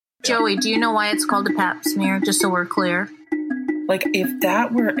Joey, do you know why it's called a pap smear? Just so we're clear. Like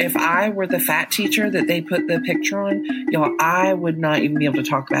if I were the fat teacher that they put the picture on, y'all, I would not even be able to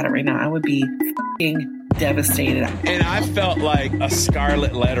talk about it right now. I would be f***ing devastated. And I felt like a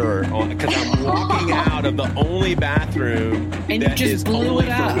scarlet letterer because I'm walking out of the only bathroom and that is only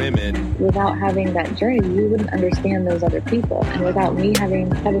for women. Without having that journey, you wouldn't understand those other people. And without me having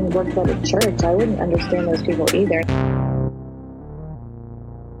worked at a church, I wouldn't understand those people either.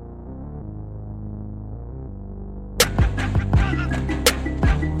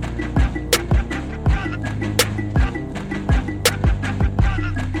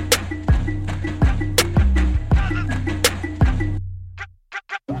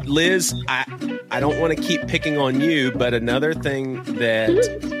 Liz, I don't want to keep picking on you, but another thing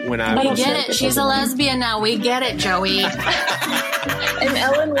that when I We get it. She's a lesbian now. We get it, Joey. And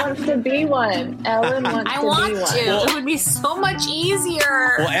Ellen wants to be one. I want to. It would be so much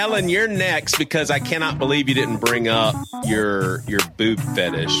easier. Well, Ellen, you're next because I cannot believe you didn't bring up your boob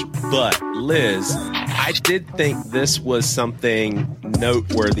fetish. But Liz, I did think this was something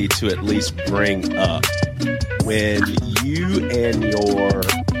noteworthy to at least bring up. When you and your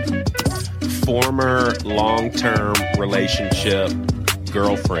former long-term relationship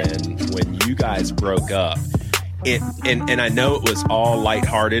girlfriend, when you guys broke up, and I know it was all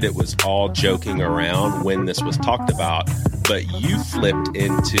lighthearted, it was all joking around when this was talked about, but you flipped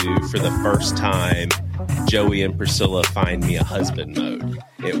into, for the first time, Joey and Priscilla find me a husband mode.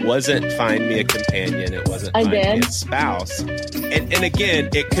 It wasn't find me a companion. It wasn't find me a spouse. And again,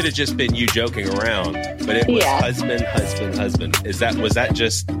 it could have just been you joking around, but it was husband. Was that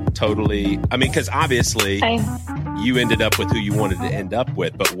just totally, I mean, because obviously you ended up with who you wanted to end up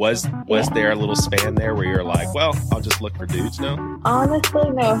with, but was there a little span there where you're like, well, I'll just look for dudes now? Honestly,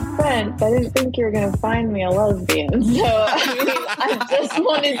 no offense. I didn't think you were going to find me a lesbian. So, I just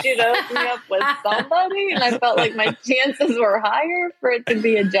wanted you to hook me up with somebody, and I felt like my chances were higher for it to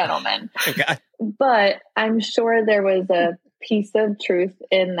be a gentleman. Okay. But I'm sure there was a piece of truth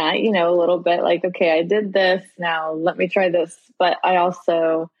in that, a little bit like, okay, I did this, now let me try this. But I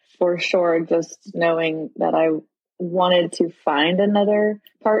also, for sure, just knowing that I wanted to find another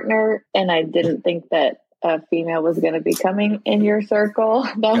partner, and I didn't think that a female was going to be coming in your circle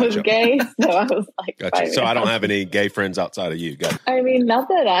that was gay. So I was like, gotcha. So I don't have any gay friends outside of you. Gotcha. I mean, not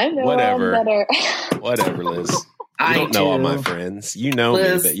that I know Whatever. of that are... Whatever, Liz. You don't know all my friends. You know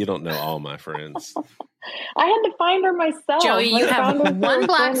Liz. Me, but you don't know all my friends. I had to find her myself. Joey, you have one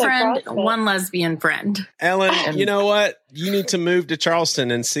black friend, one lesbian friend. Ellen, you know what? You need to move to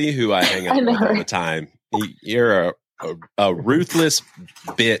Charleston and see who I hang out with all the time. You're a ruthless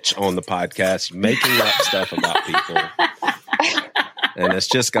bitch on the podcast, making up stuff about people. And it's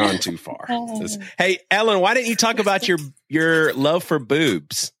just gone too far. Hey, Ellen, why didn't you talk about your love for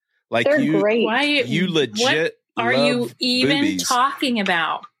boobs? Like they're great. Why you legit what are you even boobies. Talking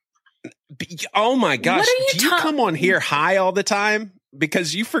about? Oh my gosh. Do you come on here high all the time?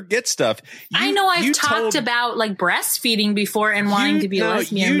 Because you forget stuff. I know I've talked about like breastfeeding before and wanting to be a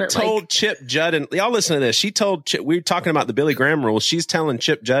lesbian. You told Chip Judd, and y'all listen to this. She told Chip, we were talking about the Billy Graham rule. She's telling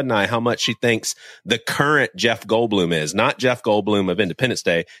Chip Judd and I how much she thinks the current Jeff Goldblum is. Not Jeff Goldblum of Independence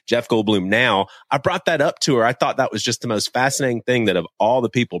Day, Jeff Goldblum now. I brought that up to her. I thought that was just the most fascinating thing that of all the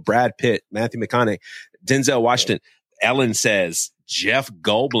people, Brad Pitt, Matthew McConaughey, Denzel Washington, Ellen says, Jeff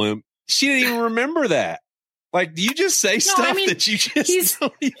Goldblum. She didn't even remember that. Like, do you just say stuff that you just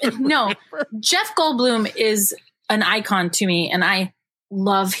don't even remember? Jeff Goldblum is an icon to me, and I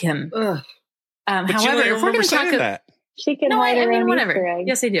love him. However, if we're going to talk that. She can hide her own Easter egg.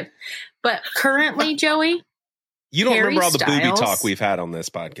 Yes, I do. But currently, Joey, you don't remember all the Styles. booby talk we've had on this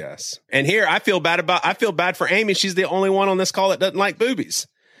podcast. And here, I feel bad for Amy. She's the only one on this call that doesn't like boobies.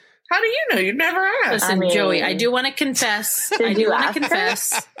 How do you know? You've never asked. Listen, Joey, I do want to confess.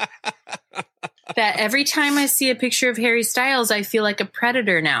 That every time I see a picture of Harry Styles, I feel like a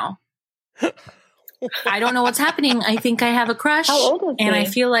predator now. I don't know what's happening. I think I have a crush. How old is he? And I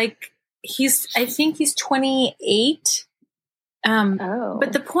feel like I think he's 28.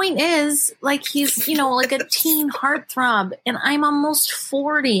 But the point is, like, he's, like a teen heartthrob, and I'm almost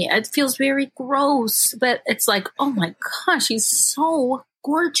 40. It feels very gross, but it's like, oh my gosh, he's so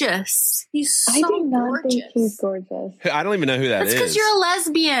gorgeous. He's so I do not gorgeous. think he's gorgeous. I don't even know who that is. That's because you're a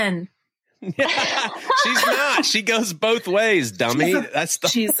lesbian. She's not. She goes both ways, dummy.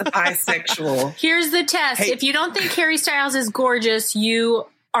 She's bisexual. Here's the test. Hey. If you don't think Harry Styles is gorgeous, you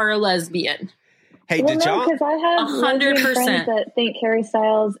are a lesbian. Hey, did y'all? Because I have 100% friends that think Harry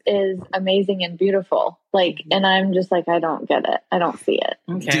Styles is amazing and beautiful. And I'm just like, I don't get it. I don't see it.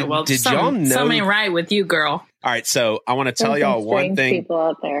 Okay, did y'all know? Something right with you, girl. All right, so I want to tell y'all one thing people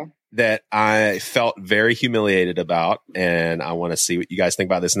out there that I felt very humiliated about, and I want to see what you guys think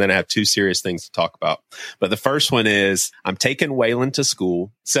about this. And then I have two serious things to talk about. But the first one is I'm taking Waylon to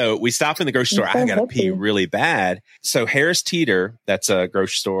school. So we stop in the grocery store. I got to pee really bad. So Harris Teeter, that's a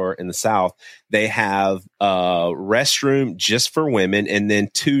grocery store in the South, they have a restroom just for women and then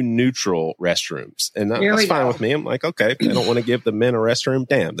 2 neutral restrooms. And that's fine with me. I'm like, okay, they don't want to give the men a restroom.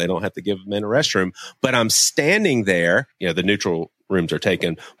 Damn, they don't have to give men a restroom. But I'm standing there, the neutral rooms are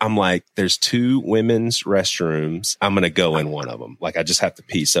taken. I'm like, there's 2 women's restrooms. I'm going to go in one of them. Like, I just have to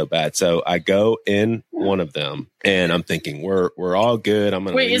pee so bad. So I go in one of them and I'm thinking, we're all good. I'm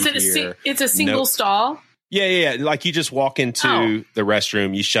going to wait, is it it's a single stall? Yeah. Like you just walk into the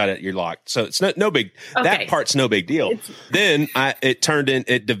restroom, you shut it, you're locked. So it's no big, that part's no big deal. Then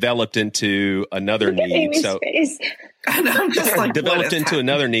it developed into another need. So I'm just like, developed into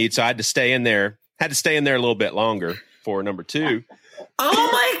another need. So I had to stay in there a little bit longer for number 2. Oh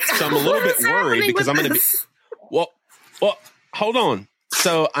my God. So I'm a little bit worried because I'm going to be, well, hold on.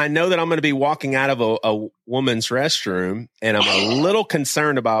 So I know that I'm going to be walking out of a woman's restroom and I'm a little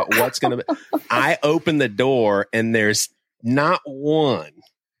concerned about what's going to be. I open the door and there's not 1,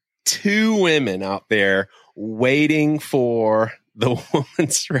 2 women out there waiting for the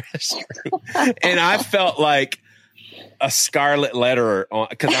woman's restroom. And I felt like a scarlet letter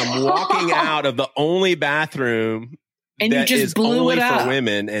because I'm walking out of the only bathroom and that you just is blew only it up for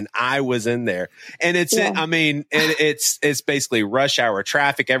women, and I was in there. And it's basically rush hour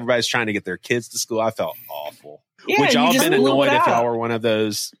traffic. Everybody's trying to get their kids to school. I felt awful. Yeah, Would y'all have been annoyed if y'all were one of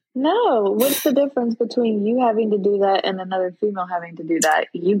those? No. What's the difference between you having to do that and another female having to do that?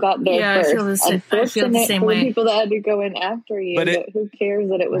 You got there first. I feel the same way. People that had to go in after you, but who cares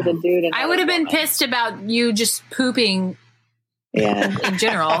that it was a dude? And I would have been pissed about you just pooping. Yeah, in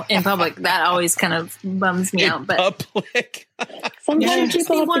general, in public, that always kind of bums me out. But public, sometimes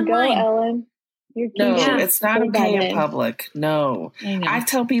people have to go, Ellen. It's not okay in public. No, I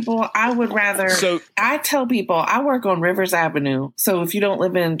tell people I would rather. I tell people I work on Rivers Avenue. So if you don't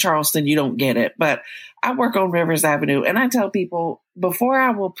live in Charleston, you don't get it. But I work on Rivers Avenue, and I tell people before I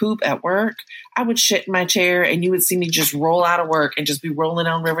will poop at work, I would shit in my chair, and you would see me just roll out of work and just be rolling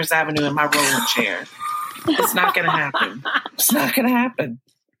on Rivers Avenue in my rolling chair. It's not going to happen. It's not going to happen.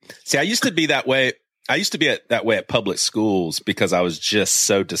 See, I used to be that way. I used to be that way at public schools because I was just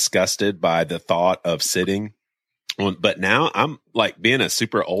so disgusted by the thought of sitting. But now I'm like being a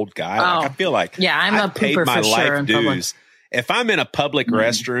super old guy. Like, I feel like I've paid my life dues. If I'm in a public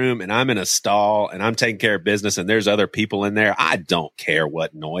restroom and I'm in a stall and I'm taking care of business and there's other people in there, I don't care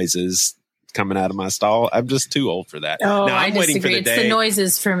what noises coming out of my stall. I'm just too old for that. Oh, now, I'm waiting for the day. It's the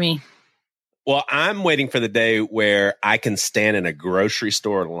noises for me. Well, I'm waiting for the day where I can stand in a grocery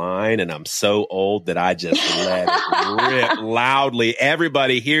store line and I'm so old that I just let it rip loudly.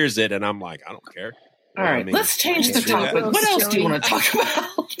 Everybody hears it and I'm like, I don't care. All right, let's change the topic. What else do you want to talk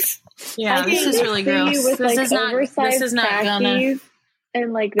about? Yeah, this is really gross. This is not gonna...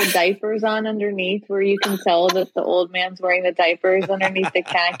 And like the diapers on underneath where you can tell that the old man's wearing the diapers underneath the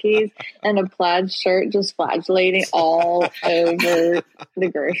khakis and a plaid shirt just flagellating all over the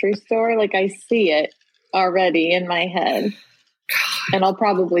grocery store. Like I see it already in my head. And I'll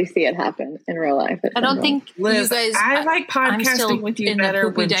probably see it happen in real life. I don't think Liz, you guys... I like podcasting with you better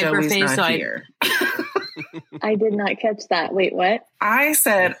when Joey's not here. I did not catch that. Wait, what? I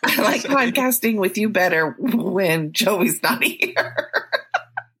said I like podcasting with you better when Joey's not here.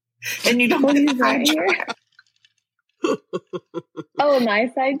 And you don't get sidetracked. Oh,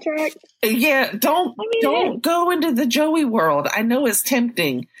 my sidetrack? Yeah, don't go into the Joey world. I know it's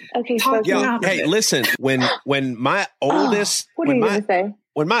tempting. Okay, hey, listen, when my oldest when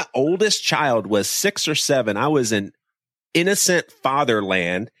my oldest child was 6 or 7, I was in innocent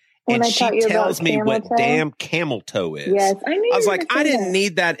fatherland. And she tells me what damn camel toe is. Yes, I was like, I didn't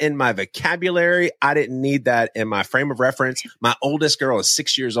need that in my vocabulary. I didn't need that in my frame of reference. My oldest girl is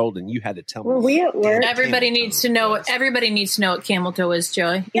 6 years old, and you had to tell me. Were we at work? Everybody needs to know. Everybody needs to know what camel toe is,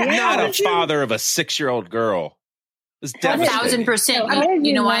 Joey. Yeah, not a father of a 6-year-old girl. It's 1,000%.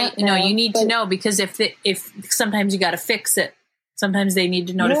 You know why? No, you need to know because if sometimes you got to fix it. Sometimes they need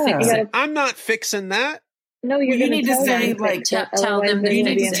to know to fix it. I'm not fixing that. No, you need to say like tell them you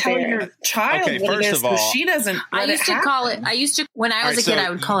need to tell your child. Okay, first of all, she doesn't. I used to call it. When I was a kid,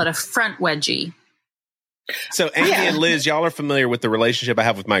 I would call it a front wedgie. So Amy and Liz, y'all are familiar with the relationship I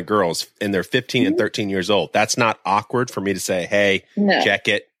have with my girls, and they're 15 and 13 years old. That's not awkward for me to say, "Hey, check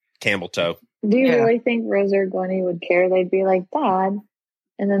it, camel toe." Do you really think Rosa or Gwenny would care? They'd be like, "Dad,"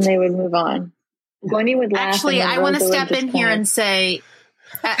 and then they would move on. Gwenny would laugh. Actually, I want to step in here and say,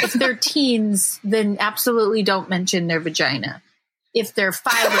 if they're teens, then absolutely don't mention their vagina. If they're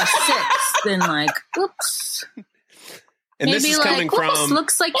 5 or 6, then like, oops. And maybe this is coming from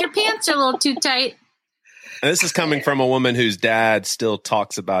looks like your pants are a little too tight. And this is coming from a woman whose dad still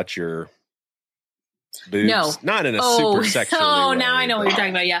talks about your boobs. No, not in a super sexual way. Oh, now I know what you're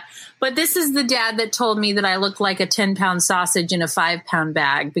talking about. Yeah, but this is the dad that told me that I look like a 10-pound sausage in a 5-pound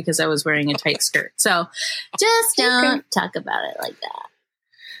bag because I was wearing a tight skirt. So just don't talk about it like that.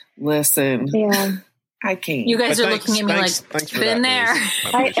 Listen, yeah, I can't. You guys are looking at me like, been there.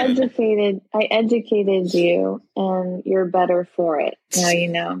 I educated you, and you're better for it. Now you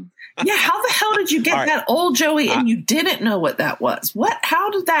know. Yeah, how the hell did you get that old Joey and you didn't know what that was?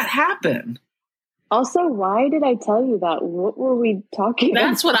 How did that happen? Also, why did I tell you that? What were we talking about?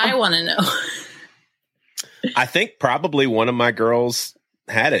 That's what I want to know. I think probably one of my girls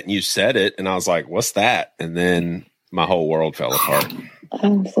had it and you said it and I was like, what's that? And then my whole world fell apart.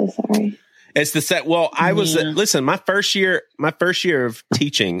 I'm so sorry. It's the set. Well, I was, listen, my first year of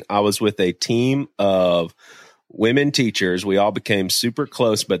teaching, I was with a team of women teachers. We all became super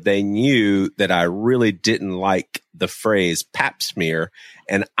close, but they knew that I really didn't like the phrase pap smear.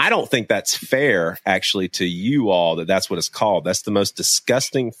 And I don't think that's fair, actually, to you all, that's what it's called. That's the most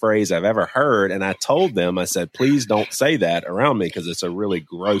disgusting phrase I've ever heard. And I told them, I said, please don't say that around me because it's a really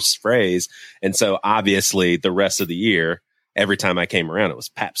gross phrase. And so obviously the rest of the year, every time I came around, it was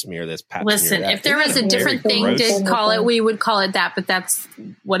pap smear this, pap smear that. Listen, if there was a different thing to call it, we would call it that, but that's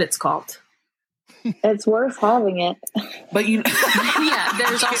what it's called. It's worth having it. But yeah,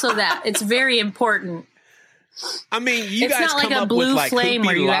 there's also that. It's very important. I mean, you it's guys not come like a up blue with like flame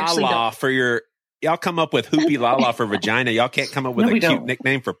where you actually don't. For your, y'all come up with hoopy lala for vagina. Y'all can't come up with a cute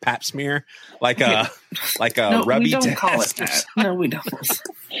nickname for pap smear, like a rubby. We don't call it that. No, we don't.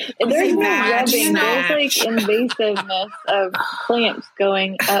 There's no rubbing. There's like invasiveness of clamps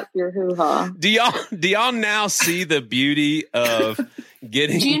going up your hoo-ha. Do y'all now see the beauty of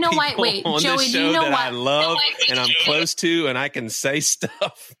getting do you know people why? Wait, on Joey, this show do you know that why? I love and I'm close to and I can say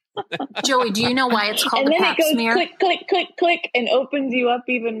stuff? Joey, do you know why it's called and the then pap it goes smear? Click, click, click, click, and opens you up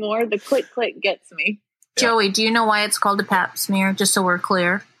even more. The click, click gets me. Joey, do you know why it's called a pap smear? Just so we're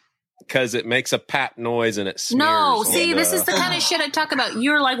clear. Because it makes a pap noise and it smears. No, see, this is the kind of shit I talk about.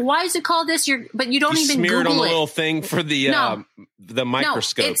 You're like, why is it called this? But you don't even smear it Google on the little thing for the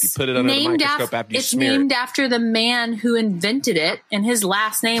microscope. You put it under the microscope after you smear it. It's named after the man who invented it, and his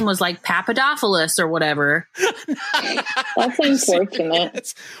last name was like Papadopoulos or whatever. That's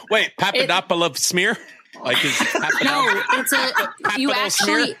unfortunate. Wait, Papadopoulos smear? Like no, it's you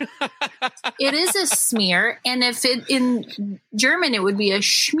actually it is a smear, and if it in German it would be a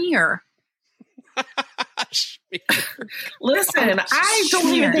schmear. Listen, I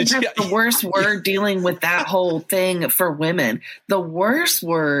don't even think that's the worst word dealing with that whole thing for women. The worst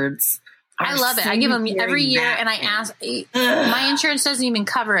words. I love it. I give them every year, and I ask. My insurance doesn't even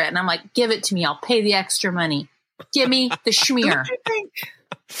cover it, and I'm like, "Give it to me. I'll pay the extra money. Give me the schmear."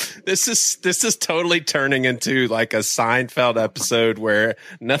 This is totally turning into like a Seinfeld episode where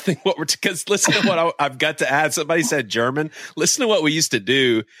nothing. Because listen to what I've got to add. Somebody said German. Listen to what we used to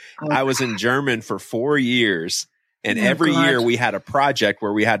do. I was in German for 4 years, and every year we had a project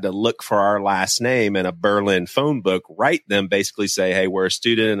where we had to look for our last name in a Berlin phone book, write them, basically say, "Hey, we're a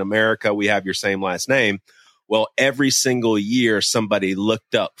student in America. We have your same last name." Well, every single year somebody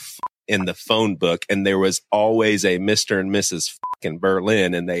looked up in the phone book, and there was always a Mr. and Mrs. in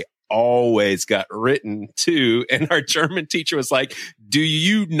Berlin, and they always got written to. And our German teacher was like, "Do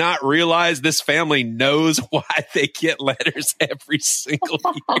you not realize this family knows why they get letters every single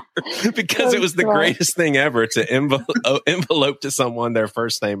year?" Because it was the greatest thing ever to envelope to someone their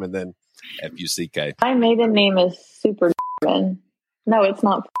first name and then F-U-C-K. My maiden name is super German. No, it's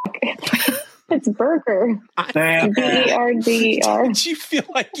not. It's Burger. B-E-R-D-E-R. Did you feel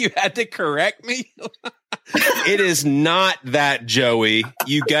like you had to correct me? It is not that, Joey.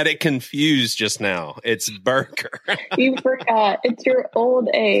 You got it confused just now. It's Burger. You forgot. It's your old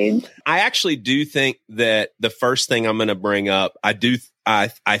age. I actually do think that the first thing I'm going to bring up, I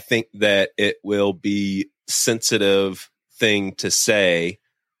think that it will be sensitive thing to say,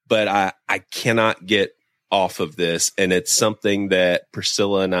 but I cannot get off of this. And it's something that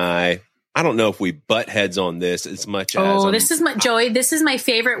Priscilla and I don't know if we butt heads on this as much as. This is Joey. This is my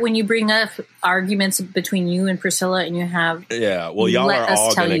favorite when you bring up arguments between you and Priscilla, and you have. Yeah, well, y'all are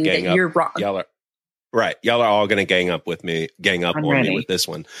all going to gang up. You're wrong. Y'all are all going to gang up on me with this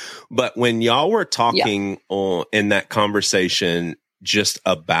one. But when y'all were talking in that conversation just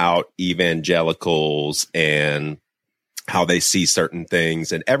about evangelicals and how they see certain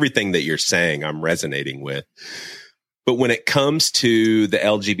things and everything that you're saying, I'm resonating with. But when it comes to the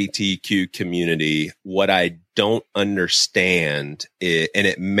LGBTQ community, what I don't understand, and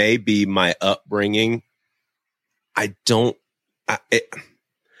it may be my upbringing, I don't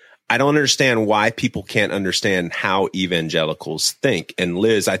understand why people can't understand how evangelicals think. And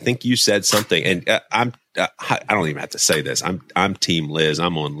Liz, I think you said something, and I don't even have to say this. I'm team Liz.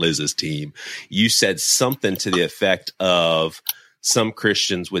 I'm on Liz's team. You said something to the effect of some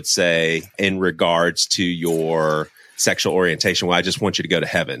Christians would say in regards to your sexual orientation, well, I just want you to go to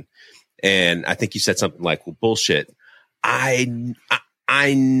heaven. And I think you said something like, well, bullshit. I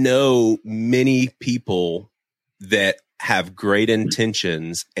know many people that have great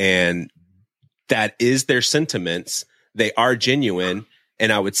intentions, and that is their sentiments. They are genuine.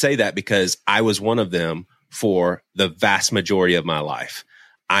 And I would say that because I was one of them for the vast majority of my life.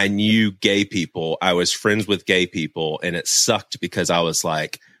 I knew gay people. I was friends with gay people, and it sucked because I was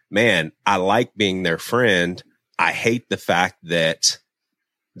like, man, I like being their friend. I hate the fact that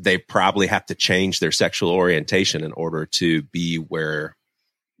they probably have to change their sexual orientation in order to be where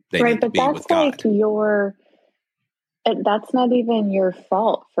they need to be with God. That's not even your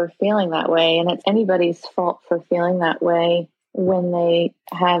fault for feeling that way. And it's anybody's fault for feeling that way when they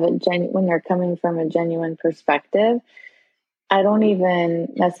have when they're coming from a genuine perspective. I don't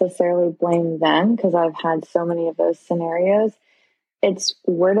even necessarily blame them because I've had so many of those scenarios. It's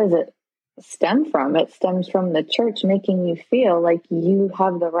where does it stem from? It stems from the church making you feel like you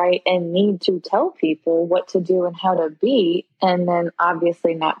have the right and need to tell people what to do and how to be, and then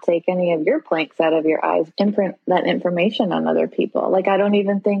obviously not take any of your planks out of your eyes, imprint that information on other people. Like, I don't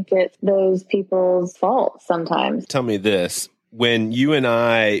even think it's those people's fault sometimes. Tell me this. When you and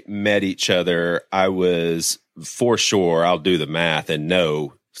I met each other, I was for sure, I'll do the math and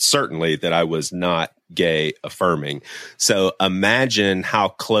know certainly that I was not gay affirming. So imagine how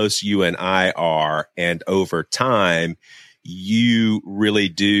close you and I are. And over time, you really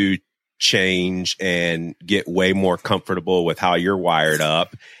do change and get way more comfortable with how you're wired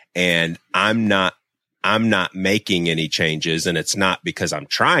up. And I'm not making any changes. And it's not because I'm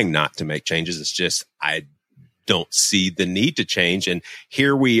trying not to make changes. It's just, I don't see the need to change. And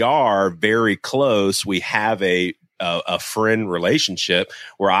here we are very close. We have a friend relationship.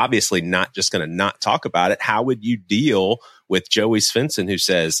 We're obviously not just going to not talk about it. How would you deal with Joey Svensson, who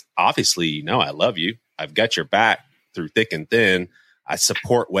says, obviously, you know, I love you. I've got your back through thick and thin. I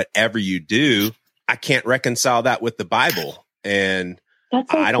support whatever you do. I can't reconcile that with the Bible. And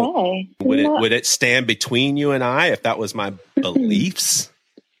that's okay. I don't, would it stand between you and I if that was my beliefs?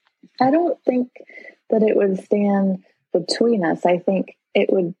 I don't think that it would stand between us. I think it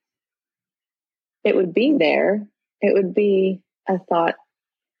would be there. It would be a thought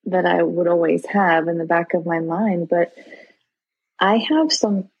that I would always have in the back of my mind. But I have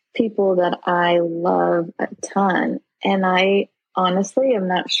some people that I love a ton, and I honestly am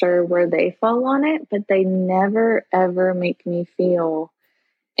not sure where they fall on it, but they never, ever make me feel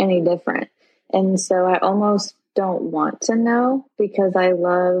any different. And so I almost don't want to know, because I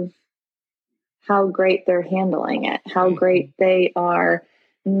love how great they're handling it, how great they are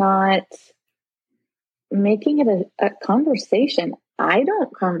not making it a conversation. I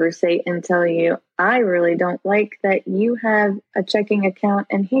don't conversate and tell you, I really don't like that you have a checking account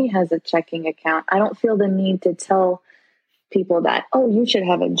and he has a checking account. I don't feel the need to tell people that, oh, you should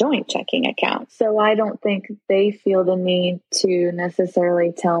have a joint checking account. So I don't think they feel the need to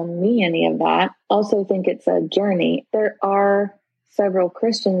necessarily tell me any of that. Also think it's a journey. There are several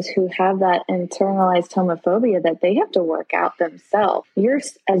Christians who have that internalized homophobia that they have to work out themselves.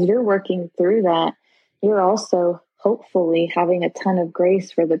 As you're working through that, you're also hopefully having a ton of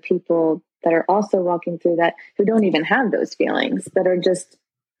grace for the people that are also walking through that, who don't even have those feelings, that are just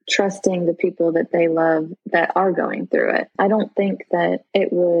trusting the people that they love that are going through it. I don't think that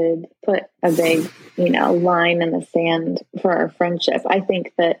it would put a big, line in the sand for our friendship. I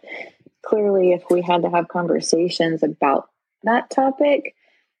think that clearly if we had to have conversations about that topic,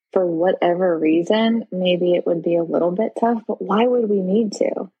 for whatever reason, maybe it would be a little bit tough, but why would we need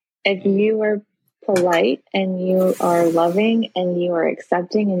to? If you are polite and you are loving and you are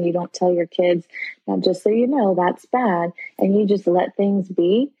accepting and you don't tell your kids, now just so you know, that's bad, and you just let things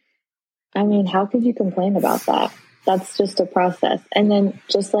be, I mean, how could you complain about that? That's just a process. And then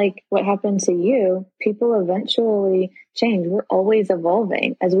just like what happened to you, people eventually change. We're always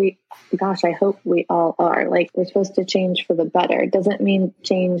evolving I hope we all are. Like, we're supposed to change for the better. It doesn't mean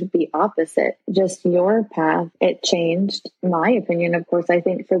change be opposite. Just your path, it changed. My opinion, of course, I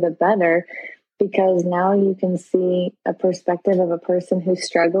think for the better, because now you can see a perspective of a person who's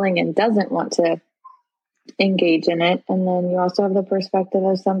struggling and doesn't want to engage in it. And then you also have the perspective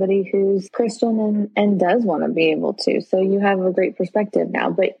of somebody who's Christian and does want to be able to. So you have a great perspective now,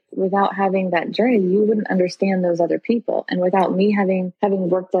 but without having that journey, you wouldn't understand those other people. And without me having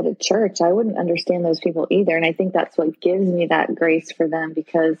worked at a church, I wouldn't understand those people either. And I think that's what gives me that grace for them,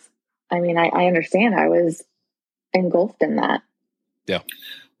 because I mean, I understand I was engulfed in that. Yeah.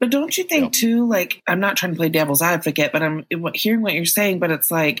 But don't you think too, like, I'm not trying to play devil's advocate, but I'm hearing what you're saying, but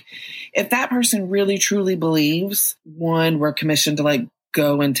it's like, if that person really truly believes, one, we're commissioned to like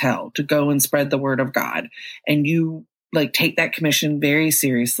go and tell, to go and spread the word of God, and you like take that commission very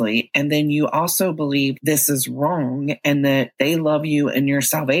seriously, and then you also believe this is wrong and that they love you and your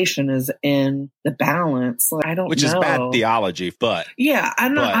salvation is in the balance. Like, I don't know. Which is bad theology, but yeah, I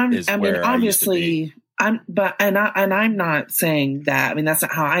mean, obviously. I'm not saying that. I mean, that's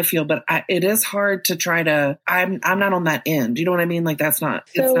not how I feel, but it is hard to try to, I'm not on that end. You know what I mean? Like, that's not,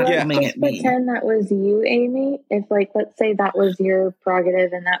 so it's not coming at me. Pretend that was you, Amy. If like, let's say that was your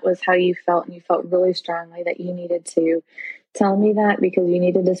prerogative and that was how you felt, and you felt really strongly that you needed to tell me that because you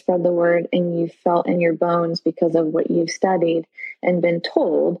needed to spread the word, and you felt in your bones because of what you've studied and been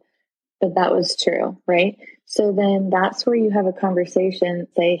told that was true, right? So then that's where you have a conversation,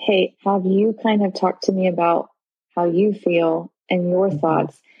 say, hey, have you kind of talked to me about how you feel and your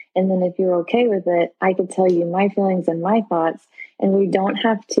thoughts? And then if you're okay with it, I could tell you my feelings and my thoughts, and we don't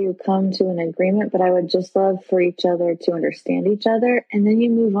have to come to an agreement, but I would just love for each other to understand each other. And then you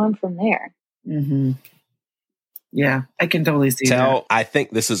move on from there. Mm-hmm. Yeah, I can totally see that. I think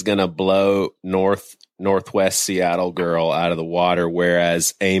this is going to blow Northwest Seattle girl out of the water.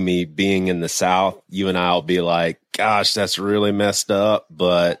 Whereas Amy, being in the South, you and I'll be like, gosh, that's really messed up.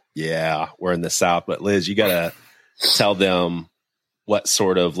 But yeah, we're in the South. But Liz, you got to tell them what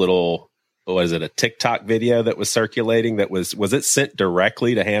sort of little, was it a TikTok video that was circulating that was it sent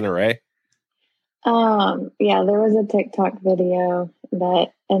directly to Hannah Ray? Yeah, there was a TikTok video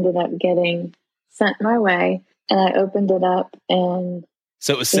that ended up getting sent my way, and I opened it up, and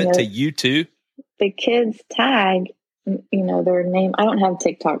so it was sent to you too? The kids tag, their name. I don't have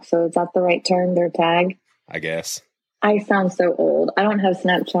TikTok, so is that the right term? Their tag? I guess. I sound so old. I don't have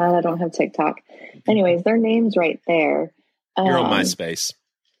Snapchat. I don't have TikTok. Anyways, their name's right there. You're on MySpace.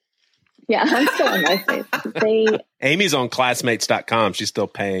 Yeah, I'm still on MySpace. Amy's on classmates.com. She's still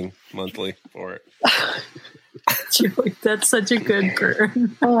paying monthly for it. That's such a good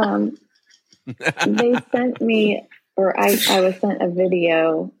burn. They sent me, or I was sent a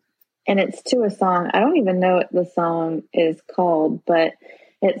video, and it's to a song. I don't even know what the song is called, but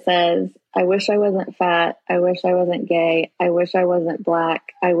it says, I wish I wasn't fat. I wish I wasn't gay. I wish I wasn't black.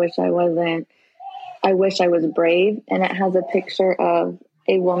 I wish I was brave. And it has a picture of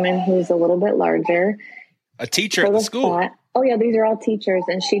a woman who's a little bit larger. A teacher at the school. Fat. Oh yeah, these are all teachers.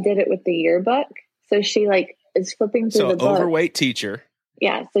 And she did it with the yearbook. So she is flipping through the book. Overweight teacher.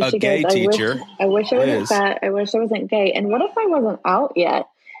 Yeah. So she goes, teacher. I wish I wasn't fat. I wish I wasn't gay. And what if I wasn't out yet?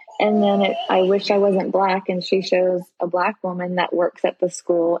 And then I wish I wasn't black, and she shows a black woman that works at the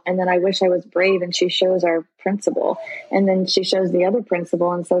school. And then I wish I was brave, and she shows our principal. And then she shows the other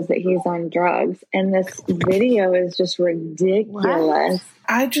principal and says that he's on drugs. And this video is just ridiculous. What?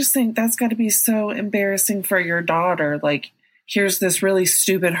 I just think that's got to be so embarrassing for your daughter. Like, here's this really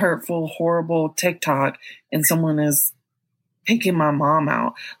stupid, hurtful, horrible TikTok, and someone is picking my mom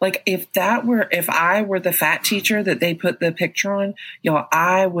out. Like, if I were the fat teacher that they put the picture on, y'all,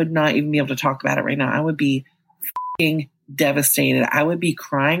 I would not even be able to talk about it right now. I would be fucking devastated. I would be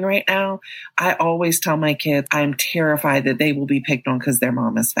crying right now. I always tell my kids I'm terrified that they will be picked on because their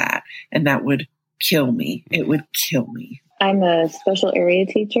mom is fat, and that would kill me. It would kill me. I'm a special area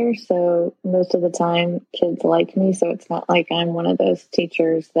teacher, so most of the time kids like me, so it's not like I'm one of those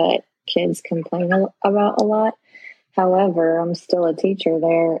teachers that kids complain about a lot. However, I'm still a teacher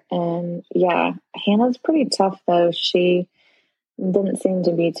there. And yeah, Hannah's pretty tough though. She didn't seem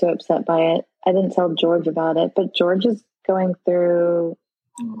to be too upset by it. I didn't tell George about it, but George is going through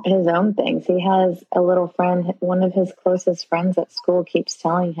his own things. He has a little friend, one of his closest friends at school keeps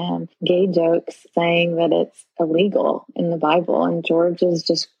telling him gay jokes, saying that it's illegal in the Bible. And George is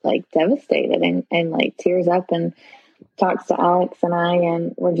just like devastated and like tears up and talks to Alex and I,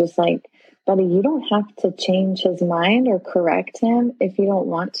 and we're just like, buddy, you don't have to change his mind or correct him if you don't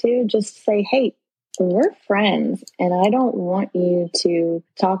want to. Just say, hey, we're friends, and I don't want you to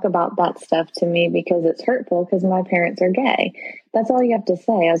talk about that stuff to me because it's hurtful because my parents are gay. That's all you have to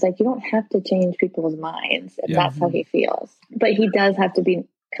say. I was like, you don't have to change people's minds if that's how he feels. But he does have to be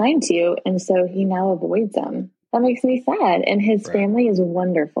kind to you, and so he now avoids them. That makes me sad. And his family is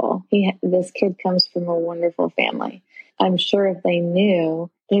wonderful. This kid comes from a wonderful family. I'm sure if they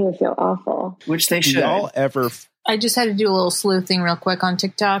knew He would feel awful. Which they should. Do y'all ever... I just had to do a little sleuthing real quick on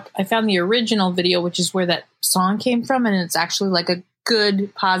TikTok. I found the original video, which is where that song came from, and it's actually like a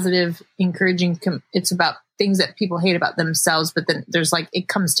good, positive, encouraging. It's about things that people hate about themselves, but then there's like it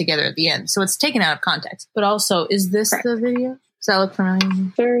comes together at the end, so it's taken out of context. But also, is this the video? Does that look familiar?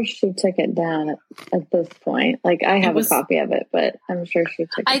 I'm sure she took it down at this point. Like I have a copy of it, but I'm sure she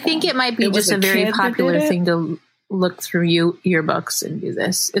took it down. I think it might be just a very popular thing to look through yearbooks and do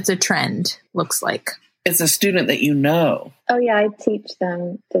this. It's a trend. Looks like. It's a student that you know. Oh, yeah, I teach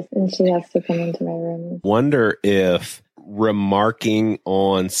them, and she has to come into my room. Wonder if remarking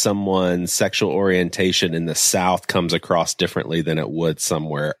on someone's sexual orientation in the South comes across differently than it would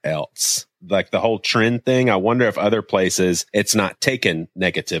somewhere else. Like the whole trend thing, I wonder if other places it's not taken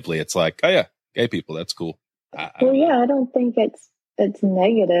negatively. It's like, oh, yeah, gay people, that's cool. I don't think it's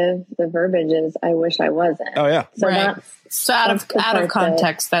negative. The verbiage is, I wish I wasn't. Oh, yeah. So right. So out of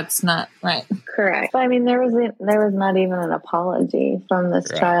context, that's not right. Correct. But I mean, there was not even an apology from this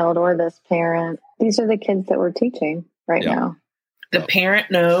child or this parent. These are the kids that we're teaching right now. The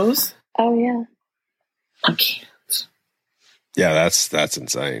parent knows. Oh yeah. I can't. Yeah, that's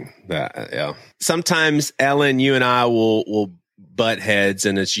insane. Sometimes Ellen, you and I will butt heads,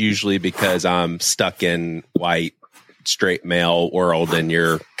 and it's usually because I'm stuck in white straight male world, and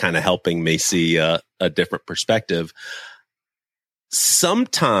you're kind of helping me see a different perspective.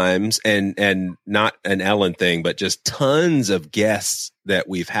 Sometimes, and not an Ellen thing, but just tons of guests that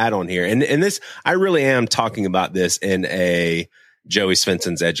we've had on here. And this, I really am talking about this in a Joey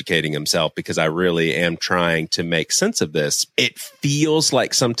Svensson's educating himself, because I really am trying to make sense of this. It feels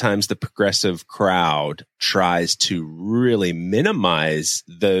like sometimes the progressive crowd tries to really minimize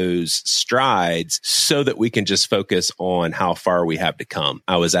those strides so that we can just focus on how far we have to come.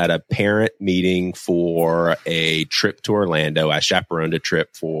 I was at a parent meeting for a trip to Orlando. I chaperoned a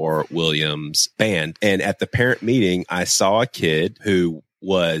trip for Williams' band. And at the parent meeting, I saw a kid who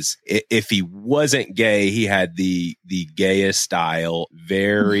was, if he wasn't gay, he had the gayest style,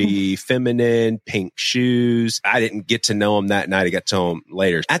 very feminine, pink shoes. I didn't get to know him that night. I got to know him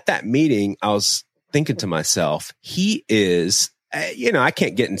later. At that meeting, I was thinking to myself, he is, I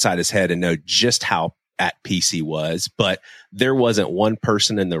can't get inside his head and know just how at peace he was, but there wasn't one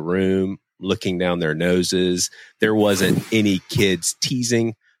person in the room looking down their noses. There wasn't any kids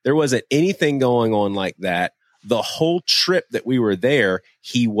teasing. There wasn't anything going on like that. The whole trip that we were there,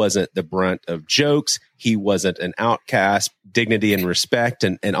 he wasn't the brunt of jokes. He wasn't an outcast, dignity and respect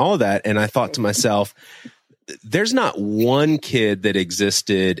and all of that. And I thought to myself, there's not one kid that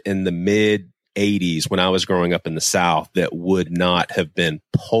existed in the mid 80s when I was growing up in the South that would not have been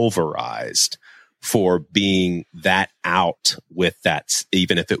pulverized for being that out with that,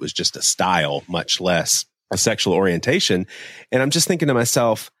 even if it was just a style, much less a sexual orientation. And I'm just thinking to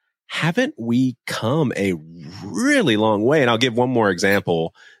myself, haven't we come a really long way? And I'll give one more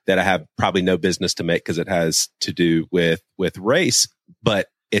example that I have probably no business to make because it has to do with race, but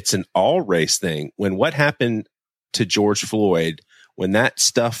it's an all race thing. When what happened to George Floyd, when that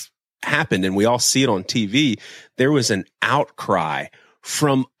stuff happened and we all see it on TV, there was an outcry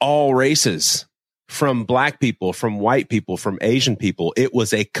from all races, from Black people, from white people, from Asian people. It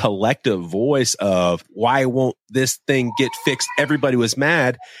was a collective voice of, why won't this thing get fixed? Everybody was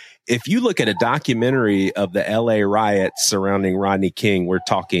mad. If you look at a documentary of the LA riots surrounding Rodney King, we're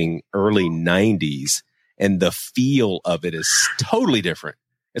talking early 90s, and the feel of it is totally different.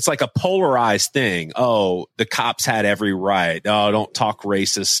 It's like a polarized thing. Oh, the cops had every right. Oh, don't talk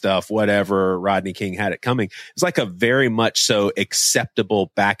racist stuff, whatever. Rodney King had it coming. It's like a very much so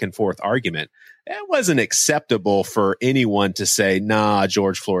acceptable back and forth argument. It wasn't acceptable for anyone to say, nah,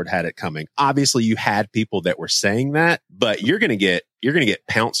 George Floyd had it coming. Obviously, you had people that were saying that, but you're going to get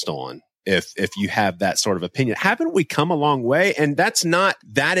pounced on if you have that sort of opinion. Haven't we come a long way? And that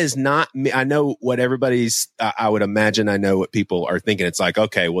is not me. I know what everybody's, I would imagine I know what people are thinking. It's like,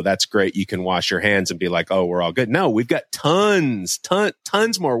 okay, well, that's great. You can wash your hands and be like, oh, we're all good. No, we've got tons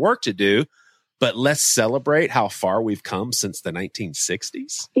more work to do. But let's celebrate how far we've come since the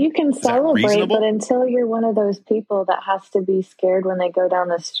 1960s. You can celebrate, but until you're one of those people that has to be scared when they go down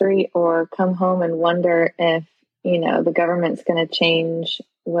the street or come home and wonder if, the government's going to change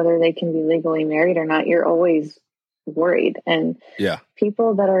whether they can be legally married or not, you're always worried. And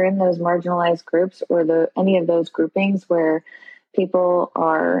people that are in those marginalized groups or any of those groupings where people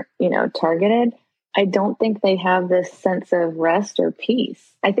are, targeted, I don't think they have this sense of rest or peace.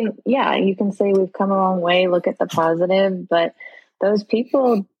 I think, you can say we've come a long way, look at the positive, but those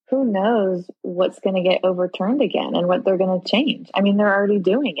people, who knows what's going to get overturned again and what they're going to change. I mean, they're already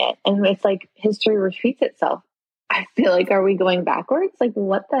doing it. And it's like history repeats itself. I feel like, are we going backwards? Like,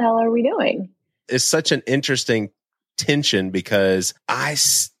 what the hell are we doing? It's such an interesting tension because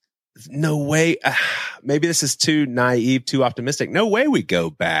no way, maybe this is too naive, too optimistic. No way we go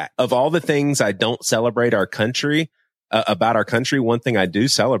back. Of all the things I don't celebrate our country, about our country, one thing I do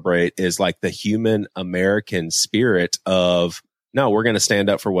celebrate is like the human American spirit of, no, we're going to stand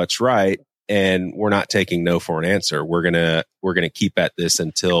up for what's right. And we're not taking no for an answer. We're going to keep at this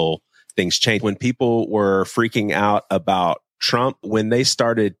until things change. When people were freaking out about Trump, when they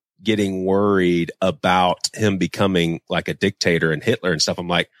started getting worried about him becoming like a dictator and Hitler and stuff, I'm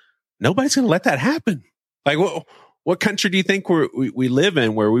like, nobody's going to let that happen. Like, what country do you think we live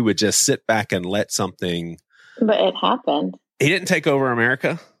in where we would just sit back and let something? But it happened. He didn't take over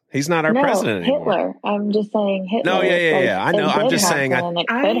America. He's not our president anymore. Hitler. I'm just saying Hitler. No, yeah. I know. I'm just saying. It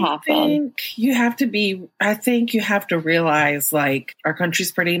could happen. I think you have to realize, like, our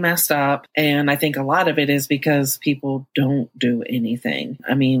country's pretty messed up. And I think a lot of it is because people don't do anything.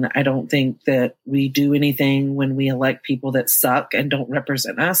 I mean, I don't think that we do anything when we elect people that suck and don't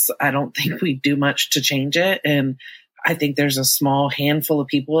represent us. I don't think we do much to change it. And I think there's a small handful of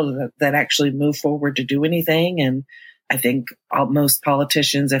people that actually move forward to do anything. And I think most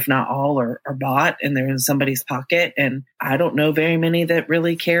politicians, if not all, are bought and they're in somebody's pocket. And I don't know very many that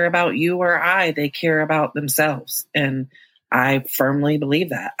really care about you or I. They care about themselves. And I firmly believe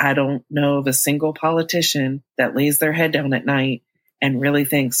that. I don't know of a single politician that lays their head down at night and really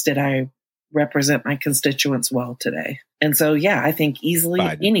thinks, did I represent my constituents well today? And so, yeah, I think easily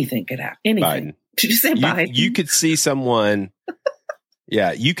anything could happen. Anything. Biden. Did you say Biden? You could see someone.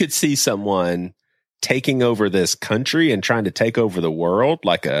 Yeah, you could see someone taking over this country and trying to take over the world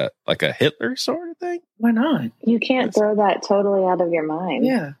like a Hitler sort of thing. Why not? You can't throw that totally out of your mind.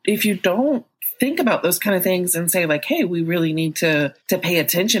 Yeah. If you don't think about those kind of things and say like, hey, we really need to pay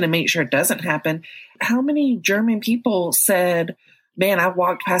attention and make sure it doesn't happen. How many German people said, man, I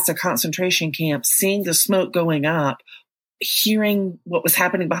walked past a concentration camp, seeing the smoke going up, hearing what was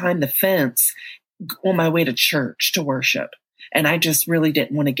happening behind the fence on my way to church to worship. And I just really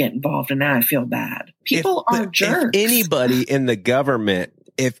didn't want to get involved. And now I feel bad. People are jerks. If anybody in the government,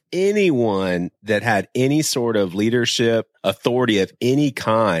 if anyone that had any sort of leadership, authority of any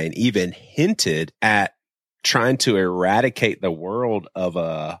kind, even hinted at trying to eradicate the world of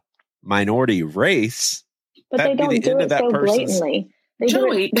a minority race, but they don't do it so blatantly.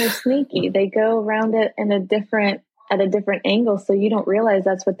 They're sneaky. They go around it in at a different angle. So you don't realize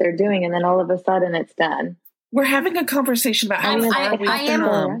that's what they're doing. And then all of a sudden it's done. We're having a conversation about how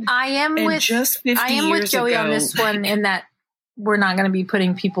I am with Joey on this one, in that we're not going to be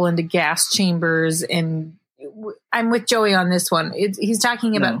putting people into gas chambers, and I'm with Joey on this one. He's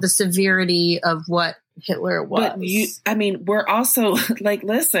talking about the severity of what Hitler was. But we're also like,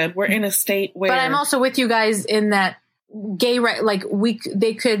 listen, we're in a state where. But I'm also with you guys in that gay right, like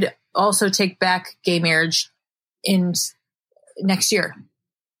they could also take back gay marriage in next year.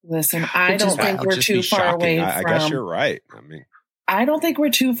 Listen, I don't think we're too far away from... I guess you're right. I don't think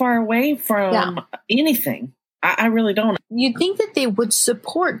we're too far away from anything. I really don't. You'd think that they would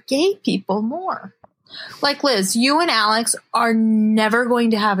support gay people more. Like, Liz, you and Alex are never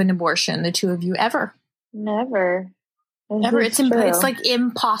going to have an abortion, the two of you, ever. Never. Never. It's like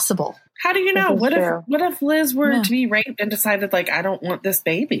impossible. How do you know? What if Liz were to be raped and decided, like, I don't want this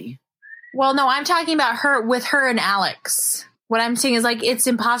baby? Well, no, I'm talking about her and Alex. What I'm saying is, like, it's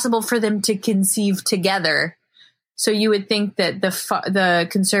impossible for them to conceive together. So you would think that the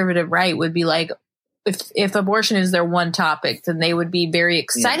conservative right would be like, if abortion is their one topic, then they would be very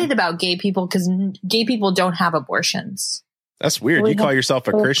excited about gay people, because gay people don't have abortions. That's weird. You call yourself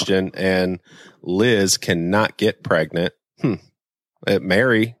a Christian and Liz cannot get pregnant.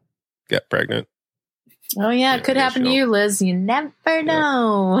 Mary got pregnant. Oh, yeah. It could happen to you, Liz. You never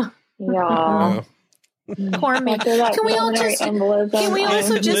know. Yeah. Poor me. Can we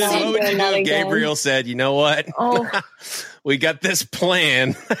also just say Gabriel said, you know what? Oh, we got this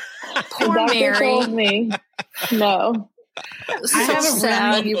plan. Poor Mary. No. So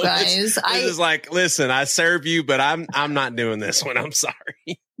sad, you guys. This is like, listen, I serve you, but I'm not doing this one. I'm sorry.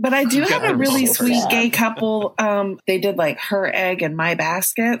 But I do have a really sweet gay couple. They did like Her Egg and My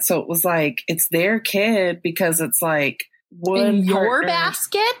Basket. So it was like, it's their kid, because it's like one in your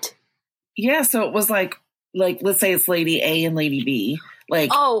basket. Yeah, so it was like let's say it's Lady A and Lady B.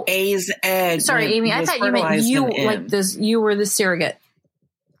 Like A's egg. Sorry, Amy, I thought you meant you like this. You were the surrogate.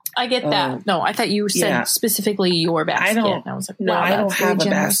 I get that. No, I thought you said specifically your basket. I was like, I don't have a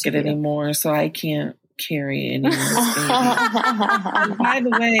basket anymore, so I can't carry anyone's baby. By the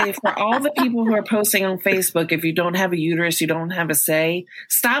way, for all the people who are posting on Facebook, if you don't have a uterus, you don't have a say.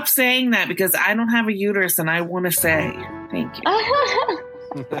 Stop saying that, because I don't have a uterus and I want to say. Thank you.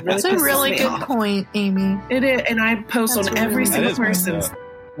 That's a really good point, Amy. It is, and I post on every single person's.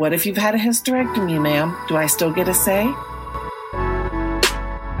 What if you've had a hysterectomy, ma'am? Do I still get a say?